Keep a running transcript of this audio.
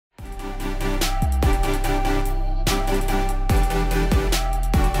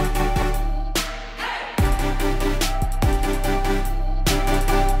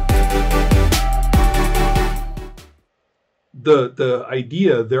The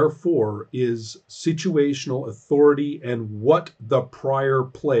idea, therefore, is situational authority and what the prior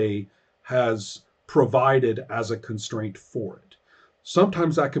play has provided as a constraint for it.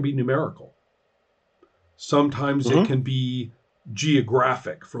 Sometimes that can be numerical. Sometimes it Mm-hmm. can be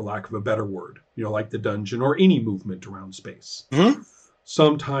geographic, for lack of a better word, like the dungeon or any movement around space. Mm-hmm.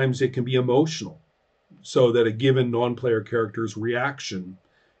 Sometimes it can be emotional, so that a given non-player character's reaction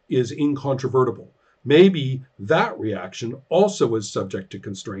is incontrovertible. Maybe that reaction also is subject to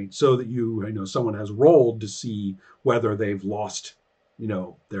constraint, so that someone has rolled to see whether they've lost,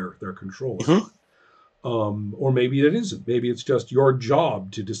 their control or Mm-hmm. not. Or maybe it isn't. Maybe it's just your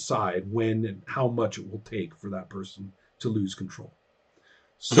job to decide when and how much it will take for that person to lose control.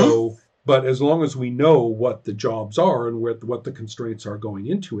 Mm-hmm. So, but as long as we know what the jobs are and what the constraints are going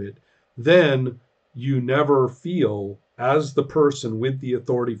into it, then you never feel, as the person with the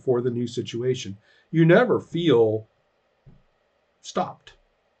authority for the new situation, you never feel stopped.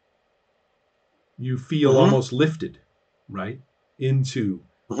 You feel Mm-hmm. almost lifted, right, into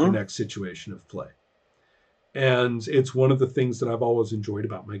the Mm-hmm. next situation of play. And it's one of the things that I've always enjoyed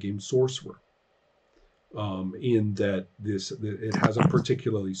about my game Sorcerer, in that it has uh,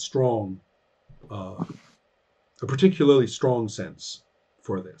 a particularly strong sense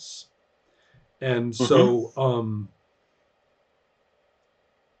for this. And Mm-hmm. so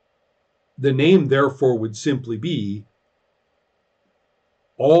the name, therefore, would simply be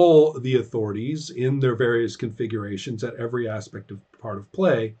all the authorities in their various configurations at every aspect of part of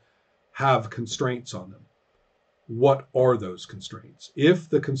play have constraints on them. What are those constraints? If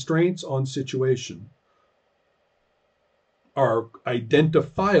the constraints on situation are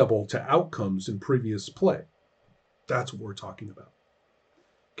identifiable to outcomes in previous play, that's what we're talking about.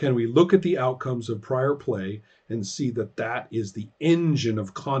 Can we look at the outcomes of prior play and see that that is the engine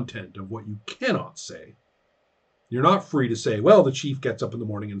of content of what you cannot say? You're not free to say, well, the chief gets up in the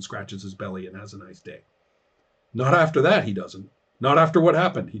morning and scratches his belly and has a nice day. Not after that, he doesn't. Not after what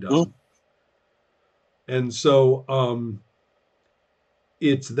happened, he doesn't. And so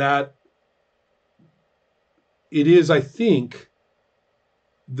it's that, it is, I think,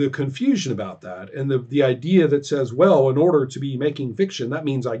 the confusion about that and the idea that says, well, in order to be making fiction, that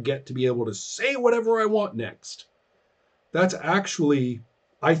means I get to be able to say whatever I want next. That's actually,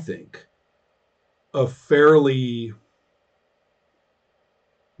 I think, a fairly,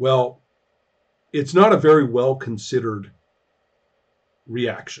 well, it's not a very well considered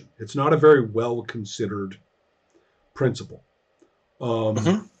reaction. It's not a very well considered principle. Um,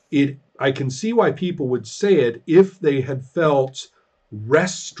 Mm-hmm. I can see why people would say it if they had felt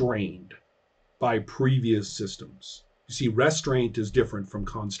restrained by previous systems. You see, restraint is different from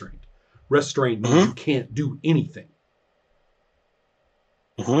constraint. Restraint means you Mm-hmm. can't do anything.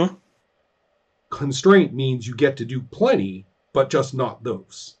 Mm-hmm. Constraint means you get to do plenty, but just not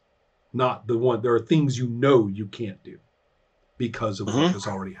those. Not the one. There are things you can't do because of what has Mm-hmm.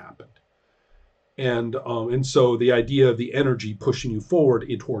 already happened. And so the idea of the energy pushing you forward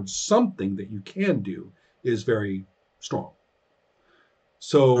towards something that you can do is very strong.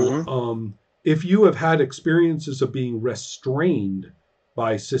 So Mm-hmm. if you have had experiences of being restrained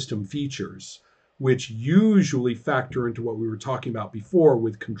by system features, which usually factor into what we were talking about before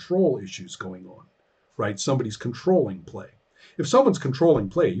with control issues going on, right? Somebody's controlling play. If someone's controlling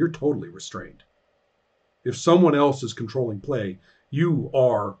play, you're totally restrained. If someone else is controlling play, you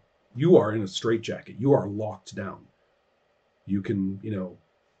are you are in a straitjacket. You are locked down. You can,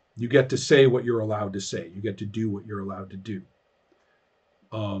 you get to say what you're allowed to say. You get to do what you're allowed to do,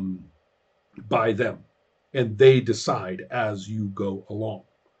 um, by them, and they decide as you go along.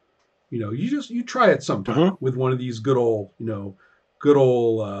 You try it sometime Mm-hmm. with one of these good old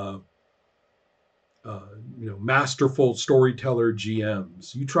uh, masterful storyteller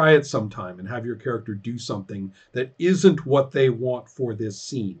GMs. You try it sometime and have your character do something that isn't what they want for this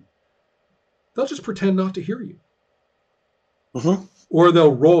scene. They'll just pretend not to hear you, Mm-hmm. or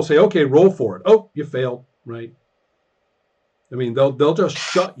they'll say, "Okay, roll for it." Oh, you failed, right? I mean, they'll just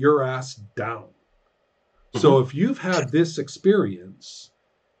shut your ass down. So Mm-hmm. if you've had this experience,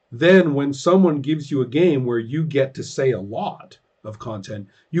 then when someone gives you a game where you get to say a lot of content,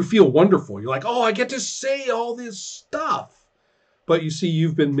 you feel wonderful. You're like, oh, I get to say all this stuff. But you see,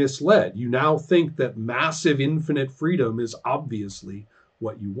 you've been misled. You now think that massive infinite freedom is obviously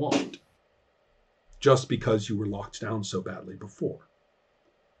what you want, just because you were locked down so badly before.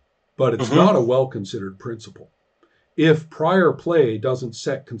 But it's not Mm-hmm. a well considered principle. If prior play doesn't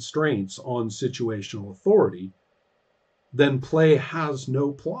set constraints on situational authority, then play has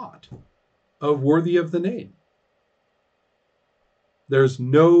no plot of worthy of the name. There's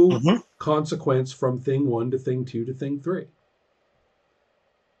no Mm-hmm. consequence from thing one to thing two to thing three.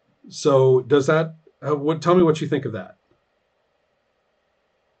 So does that? Tell me what you think of that.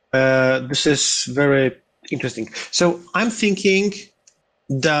 This is very interesting. So I'm thinking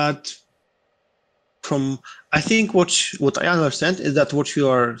that from I think what I understand is that what you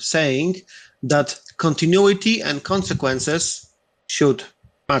are saying that continuity and consequences should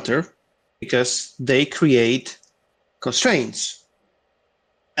matter because they create constraints.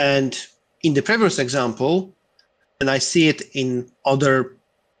 And in the previous example, and I see it in other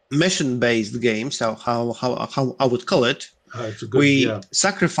mission-based games, how I would call it, It's a good, we yeah,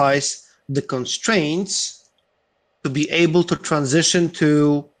 sacrifice the constraints to be able to transition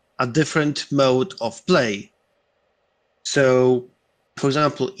to a different mode of play. So, for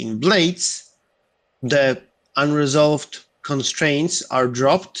example, in Blades, the unresolved constraints are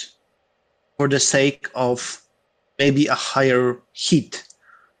dropped for the sake of maybe a higher hit.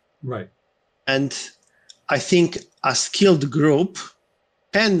 right. And I think a skilled group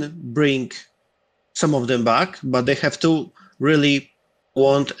can bring some of them back, but they have to really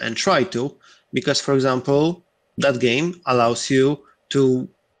want and try to, because, for example, that game allows you to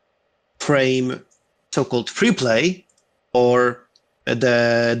frame so-called free play or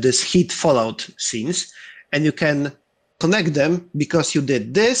this hit fallout scenes, and you can connect them because you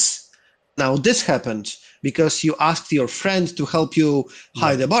did this. Now this happened because you asked your friend to help you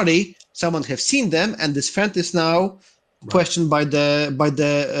hide Right. a body. Someone have seen them, and this friend is now Right. questioned by the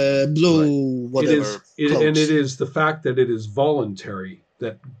Right. blue whatever And it clothes. is the fact that it is voluntary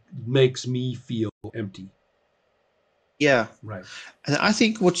that makes me feel empty. Yeah. Right. And I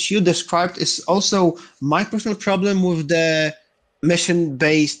think what you described is also my personal problem with the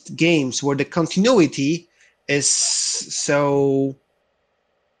mission-based games, where the continuity is so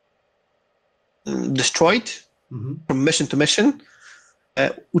destroyed Hmm. from mission to mission,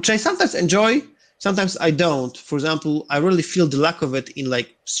 which I sometimes enjoy, sometimes I don't. For example, I really feel the lack of it in like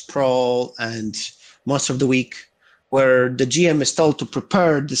Sprawl and Monster of the Week, where the GM is told to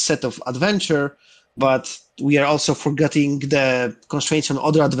prepare the set of adventure, but we are also forgetting the constraints on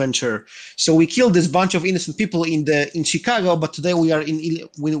other adventure. So we killed this bunch of innocent people in Chicago, but today we are in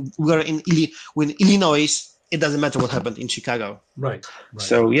Illinois. It doesn't matter what happened in Chicago. Right. Right.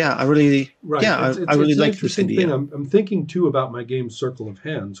 So yeah, Right. I really It's an like this interesting thing. idea. I'm thinking too about my game Circle of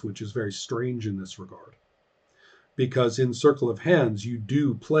Hands, which is very strange in this regard. Because in Circle of Hands, you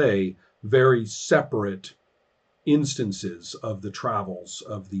do play very separate instances of the travels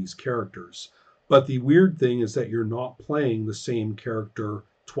of these characters. But the weird thing is that you're not playing the same character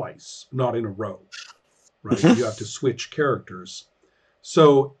twice, not in a row, right? You have to switch characters.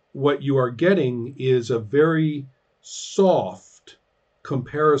 So what you are getting is a very soft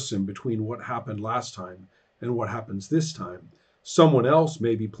comparison between what happened last time and what happens this time. Someone else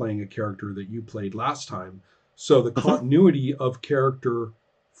may be playing a character that you played last time. So the continuity of character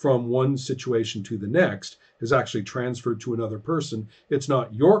from one situation to the next is actually transferred to another person. It's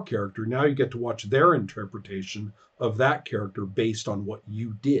not your character. Now you get to watch their interpretation of that character based on what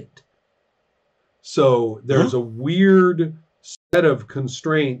you did. So there's a weird set of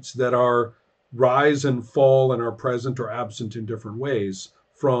constraints that are rise and fall and are present or absent in different ways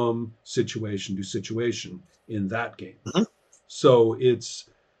from situation to situation in that game. So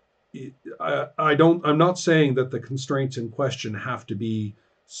I'm not saying that the constraints in question have to be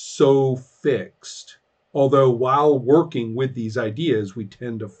so fixed. Although while working with these ideas, we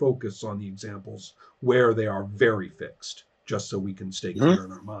tend to focus on the examples where they are very fixed, just so we can stay clear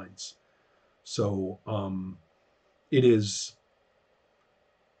in our minds. So it is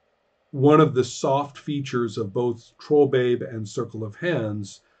one of the soft features of both Troll Babe and Circle of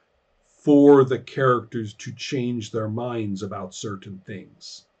Hands for the characters to change their minds about certain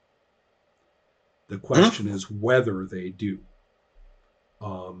things. The question is whether they do.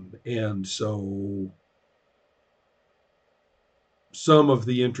 And so some of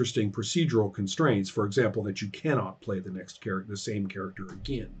the interesting procedural constraints, for example, that you cannot play the same character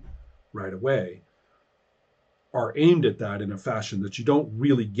again right away, are aimed at that in a fashion that you don't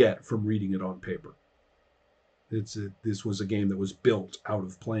really get from reading it on paper. This was a game that was built out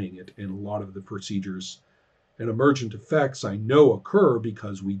of playing it, and a lot of the procedures and emergent effects I know occur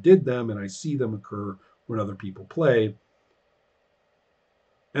because we did them, and I see them occur when other people play,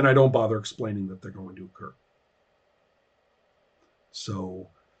 and I don't bother explaining that they're going to occur. So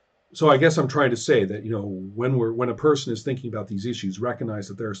I guess I'm trying to say that when a person is thinking about these issues, recognize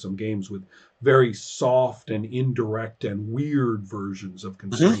that there are some games with very soft and indirect and weird versions of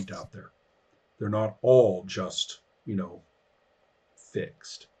constraint out there. They're not all just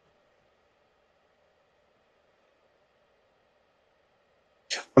fixed.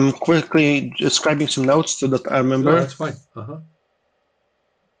 I'm quickly describing some notes so that I No, remember. that's fine. Uh huh.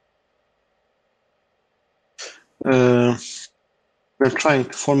 I'm trying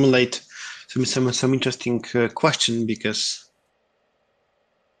to formulate some interesting question because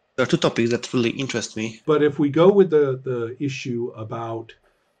there are two topics that really interest me. But if we go with the issue about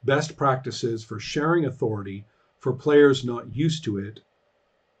best practices for sharing authority for players not used to it,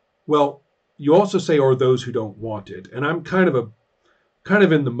 well, you also say, or those who don't want it. And I'm kind of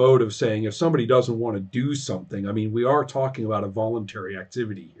in the mode of saying if somebody doesn't want to do something, I mean, we are talking about a voluntary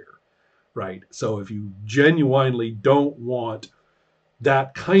activity here, right? So if you genuinely don't want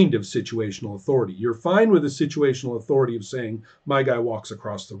that kind of situational authority, you're fine with the situational authority of saying my guy walks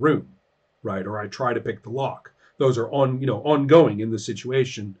across the room, right? Or I try to pick the lock. Those are ongoing in the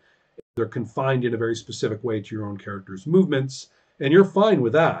situation. They're confined in a very specific way to your own character's movements, and you're fine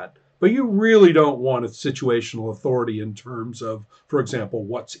with that. But you really don't want a situational authority in terms of, for example,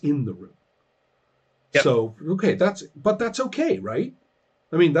 what's in the room. Yep. So, okay, that's okay, right?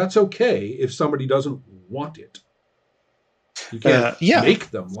 I mean, that's okay if somebody doesn't want it. You can't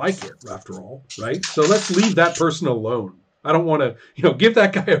make them like it, after all, right? So let's leave that person alone. I don't want to, give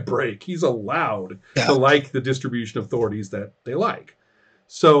that guy a break. He's allowed to like the distribution authorities that they like.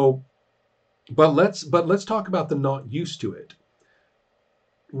 So, but let's talk about the not used to it.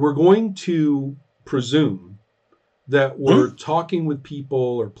 We're going to presume that we're talking with people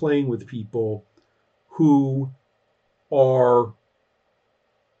or playing with people who are,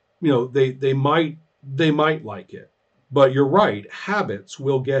 they might like it. But you're right, habits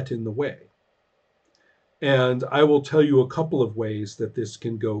will get in the way. And I will tell you a couple of ways that this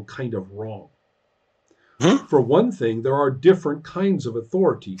can go kind of wrong. For one thing, there are different kinds of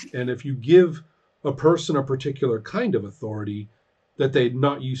authority. And if you give a person a particular kind of authority that they're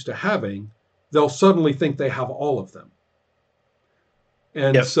not used to having, they'll suddenly think they have all of them.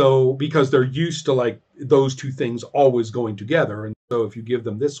 And so, because they're used to like those two things always going together. And so if you give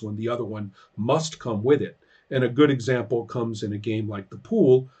them this one, the other one must come with it. And a good example comes in a game like the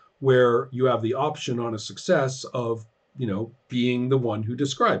pool, where you have the option on a success of, being the one who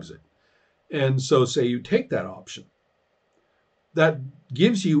describes it. And so say you take that option. That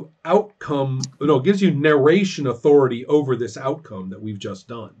gives you gives you narration authority over this outcome that we've just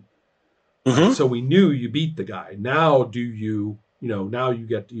done. Right? So we knew you beat the guy. Now now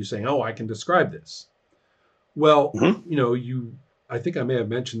you saying, oh, I can describe this. Well, I think I may have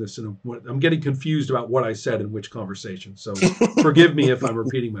mentioned this I'm getting confused about what I said in which conversation. So forgive me if I'm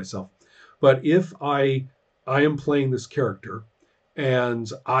repeating myself. But if I am playing this character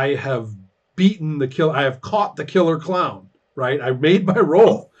and I have I have caught the killer clown, right? I made my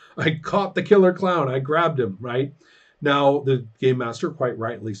roll. I caught the killer clown. I grabbed him, right? Now the game master quite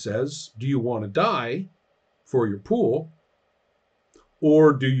rightly says, do you want to die for your pool?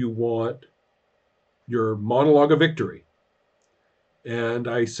 Or do you want your monologue of victory? And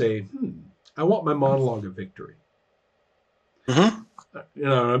I say, I want my monologue of victory.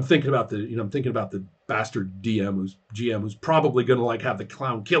 I'm thinking about the bastard GM who's probably going to have the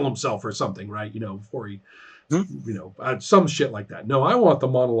clown kill himself or something, right? Before he, some shit like that. No, I want the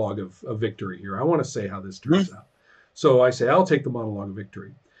monologue of victory here. I want to say how this turns out. So I say, I'll take the monologue of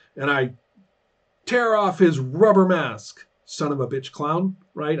victory, and I tear off his rubber mask, son of a bitch clown,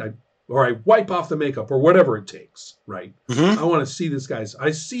 right? I wipe off the makeup or whatever it takes, right? I want to see this guy's,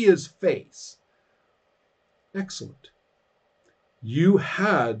 I see his face. Excellent. You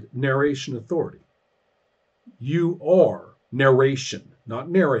had narration authority. You are narration, not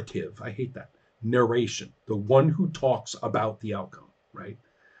narrative. I hate that. Narration, the one who talks about the outcome, right?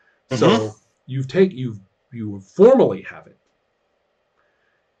 So you formally have it.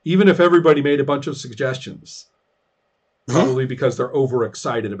 Even if everybody made a bunch of suggestions, probably because they're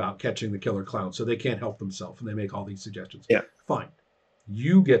overexcited about catching the killer clown, so they can't help themselves, and they make all these suggestions. Yeah. Fine.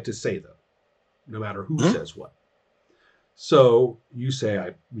 You get to say them, no matter who says what. So you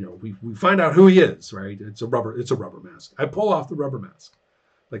say, we find out who he is, right? It's a rubber mask. I pull off the rubber mask,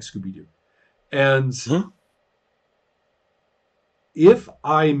 like Scooby-Doo. And if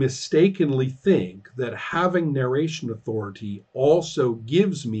I mistakenly think that having narration authority also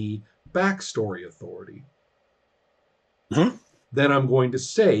gives me backstory authority, then I'm going to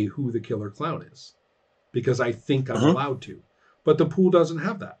say who the killer clown is, because I think I'm allowed to. But the pool doesn't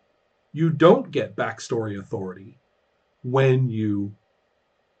have that. You don't get backstory authority when you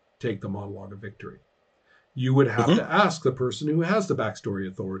take the monologue of victory. You would have to ask the person who has the backstory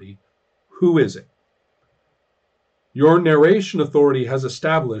authority, who is it? Your narration authority has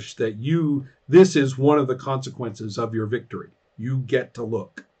established that this is one of the consequences of your victory. You get to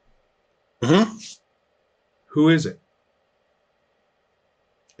look. Who is it?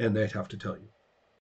 And they'd have to tell you.